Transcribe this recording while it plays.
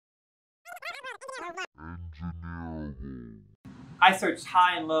I searched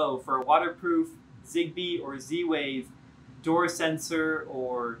high and low for a waterproof Zigbee or Z-Wave door sensor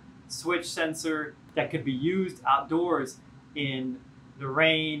or switch sensor that could be used outdoors in the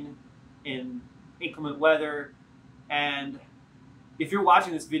rain, in inclement weather. And if you're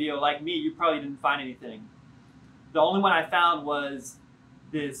watching this video like me, you probably didn't find anything. The only one I found was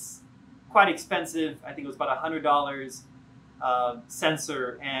this quite expensive, I think it was about $100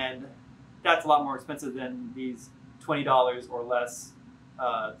 sensor, and that's a lot more expensive than these $20 or less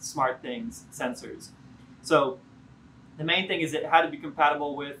SmartThings sensors. So the main thing is it had to be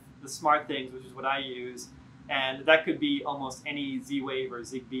compatible with the SmartThings, which is what I use, and that could be almost any Z-Wave or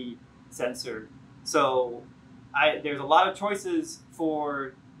Zigbee sensor. So there's a lot of choices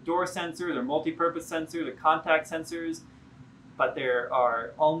for door sensors or multi-purpose sensors or contact sensors, but there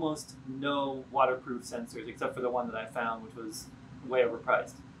are almost no waterproof sensors except for the one that I found, which was way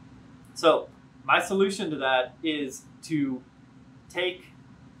overpriced. So my solution to that is to take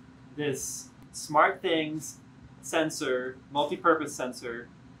this SmartThings sensor, multi-purpose sensor,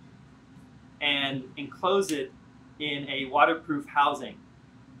 and enclose it in a waterproof housing.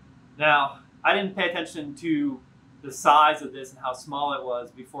 Now, I didn't pay attention to the size of this and how small it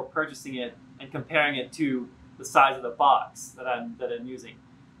was before purchasing it and comparing it to the size of the box that I'm using.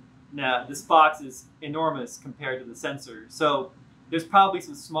 Now, this box is enormous compared to the sensor, so there's probably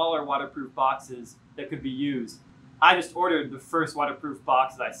some smaller waterproof boxes that could be used. I just ordered the first waterproof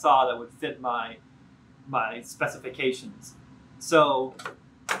box that I saw that would fit my specifications. So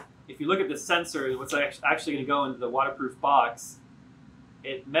if you look at the sensor, what's actually going to go into the waterproof box,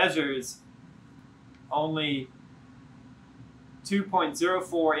 it measures only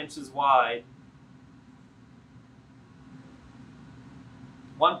 2.04 inches wide,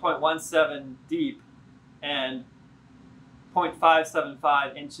 1.17 deep, and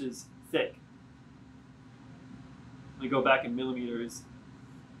 0.575 inches thick. Let me go back in millimeters.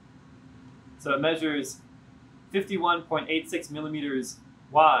 So it measures 51.86 millimeters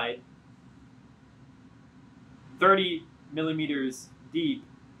wide, 30 millimeters deep,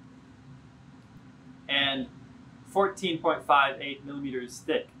 and 14.58 millimeters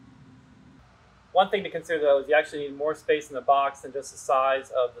thick. One thing to consider though is you actually need more space in the box than just the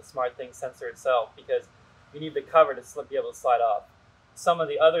size of the SmartThings sensor itself, because you need the cover to be able to slide off. Some of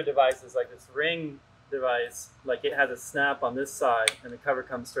the other devices, like this Ring device, like it has a snap on this side and the cover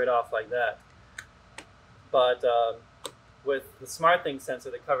comes straight off like that. But with the SmartThings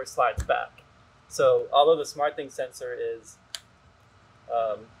sensor, the cover slides back. So although the SmartThings sensor is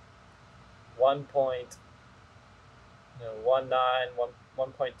 1.19,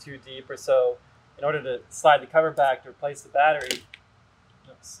 1.2 deep or so, in order to slide the cover back to replace the battery,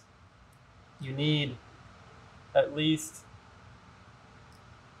 you need at least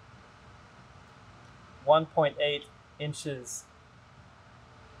 1.8 inches.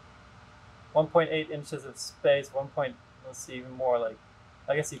 1.8 inches of space. Let's see, even more. Like,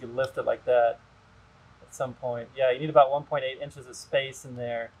 I guess you could lift it like that at some point. Yeah, you need about 1.8 inches of space in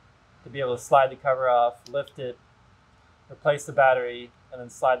there to be able to slide the cover off, lift it, replace the battery, and then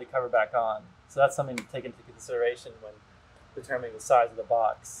slide the cover back on. So that's something to take into consideration when determining the size of the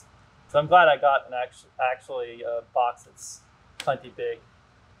box. So I'm glad I got an actually a box that's plenty big.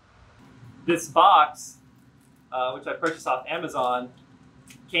 This box, which I purchased off Amazon,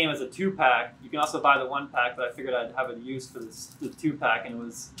 came as a 2-pack. You can also buy the 1-pack, but I figured I'd have a use for the 2-pack, and it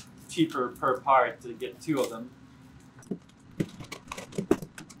was cheaper per part to get 2 of them.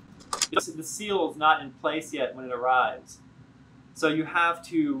 The seal is not in place yet when it arrives. So you have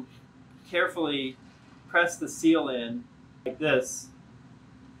to carefully press the seal in like this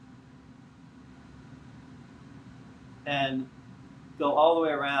and go all the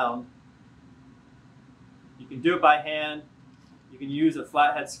way around. You can do it by hand. You can use a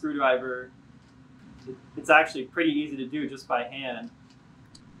flathead screwdriver. It's actually pretty easy to do just by hand.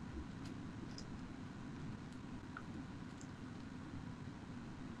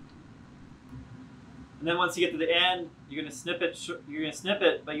 And then once you get to the end, you're going to snip it.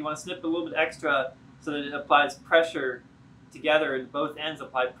 But you want to snip a little bit extra so that it applies pressure together, and both ends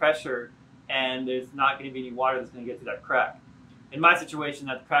apply pressure, and there's not going to be any water that's going to get through that crack. In my situation,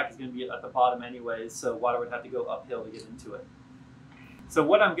 that crack is going to be at the bottom anyways, so water would have to go uphill to get into it. So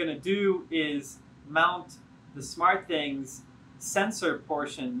what I'm going to do is mount the SmartThings sensor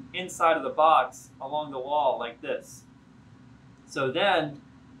portion inside of the box along the wall like this. So then,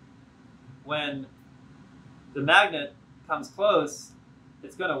 when the magnet comes close,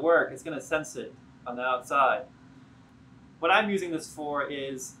 it's going to work. It's going to sense it on the outside. What I'm using this for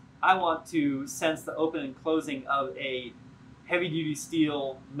is I want to sense the open and closing of a heavy-duty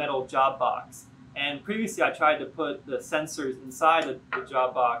steel metal job box. And previously I tried to put the sensors inside the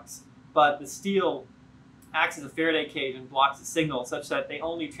job box, but the steel acts as a Faraday cage and blocks the signal such that they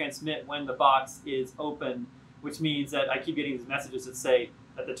only transmit when the box is open, which means that I keep getting these messages that say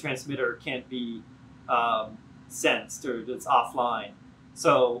that the transmitter can't be sensed or it's offline.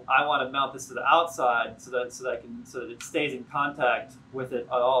 So I want to mount this to the outside so that it stays in contact with it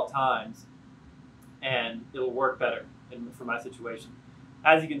at all times, and it'll work better for my situation.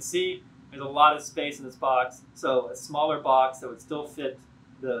 As you can see, there's a lot of space in this box, so a smaller box that would still fit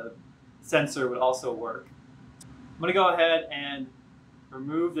the sensor would also work. I'm going to go ahead and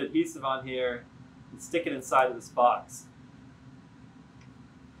remove the adhesive on here and stick it inside of this box.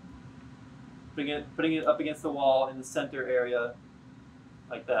 Putting it up against the wall in the center area,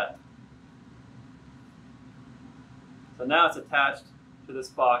 like that. So now it's attached to this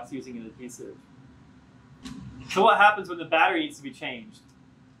box using an adhesive. So what happens when the battery needs to be changed?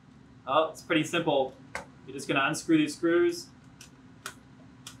 Oh, it's pretty simple. You're just going to unscrew these screws,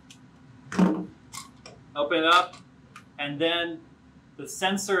 open it up, and then the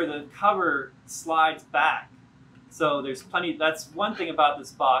sensor, the cover slides back. So there's plenty, that's one thing about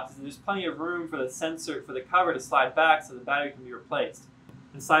this box, is there's plenty of room for the sensor, for the cover to slide back so the battery can be replaced.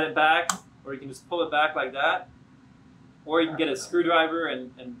 You can slide it back, or you can just pull it back like that, or you can get a screwdriver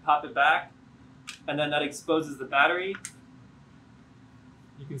and pop it back, and then that exposes the battery.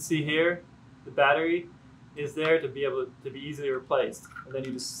 You can see here, the battery is there to be able to be easily replaced. And then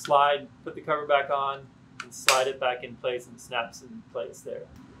you just put the cover back on, and slide it back in place, and snaps in place there.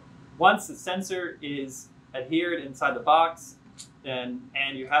 Once the sensor is adhered inside the box, and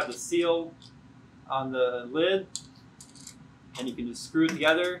you have the seal on the lid, and you can just screw it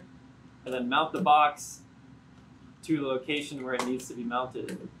together and then mount the box to the location where it needs to be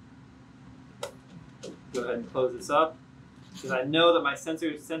mounted. Go ahead and close this up, because I know that my sensor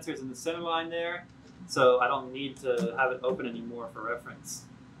is in the center line there, so I don't need to have it open anymore for reference.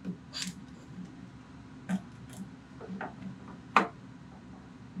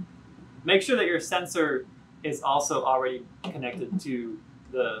 Make sure that your sensor is also already connected to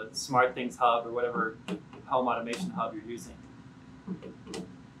the SmartThings hub or whatever home automation hub you're using.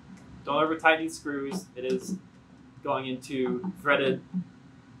 Don't over tighten these screws. It is going into threaded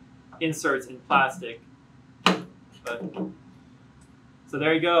inserts in plastic. So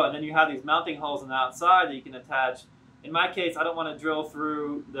there you go, and then you have these mounting holes on the outside that you can attach. In my case, I don't want to drill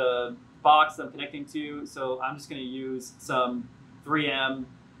through the box that I'm connecting to, so I'm just going to use some 3M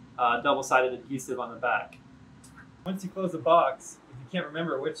double-sided adhesive on the back. Once you close the box, if you can't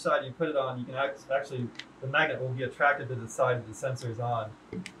remember which side you put it on, you can actually, the magnet will be attracted to the side the sensor is on.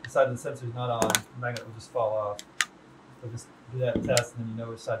 The side of the sensor is not on, the magnet will just fall off. So just do that test, and then you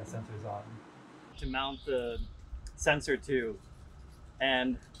know which side the sensor is on. To mount the sensor to,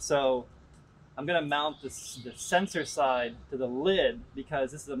 and so I'm going to mount the sensor side to the lid,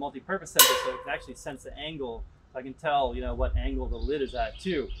 because this is a multi-purpose sensor, so it can actually sense the angle. I can tell, you know, what angle the lid is at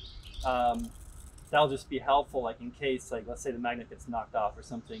too. That'll just be helpful, like in case, like let's say the magnet gets knocked off or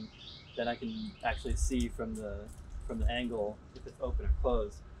something, then I can actually see from the angle if it's open or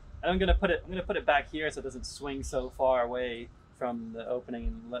closed. And I'm gonna put it back here so it doesn't swing so far away from the opening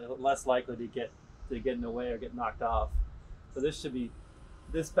and less likely to get in the way or get knocked off. So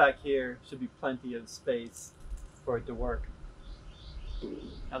this back here should be plenty of space for it to work.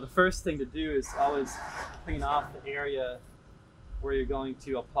 Now the first thing to do is always clean off the area where you're going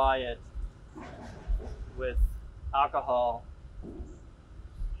to apply it with alcohol. In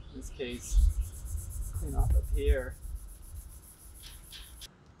this case, clean off up here.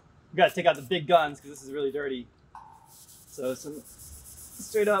 We've got to take out the big guns because this is really dirty. So some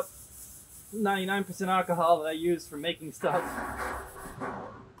straight up 99% alcohol that I use for making stuff.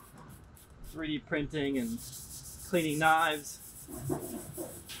 3D printing and cleaning knives.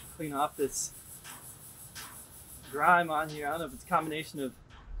 Clean off this grime on here. I don't know if it's a combination of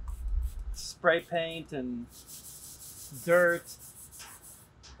spray paint and dirt,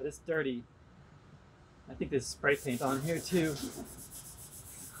 but it's dirty. I think there's spray paint on here too.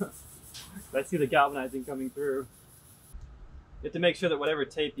 I see the galvanizing coming through. You have to make sure that whatever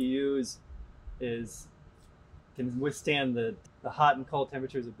tape you use can withstand the hot and cold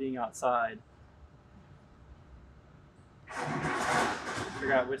temperatures of being outside.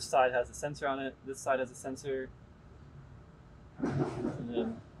 Figure out which side has a sensor on it. This side has a sensor. And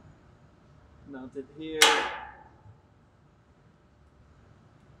then mount it here.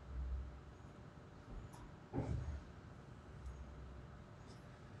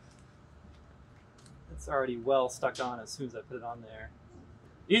 It's already well stuck on as soon as I put it on there.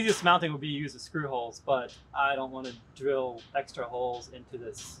 Easiest mounting would be to use the screw holes, but I don't want to drill extra holes into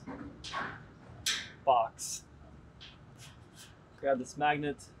this box. Grab this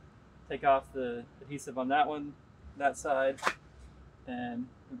magnet, take off the adhesive on that one, that side, and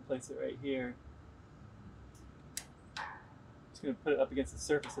place it right here. Just going to put it up against the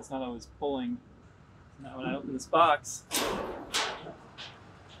surface that's not always pulling. Now when I open this box, it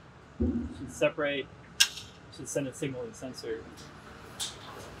should separate, should send a signal to the sensor.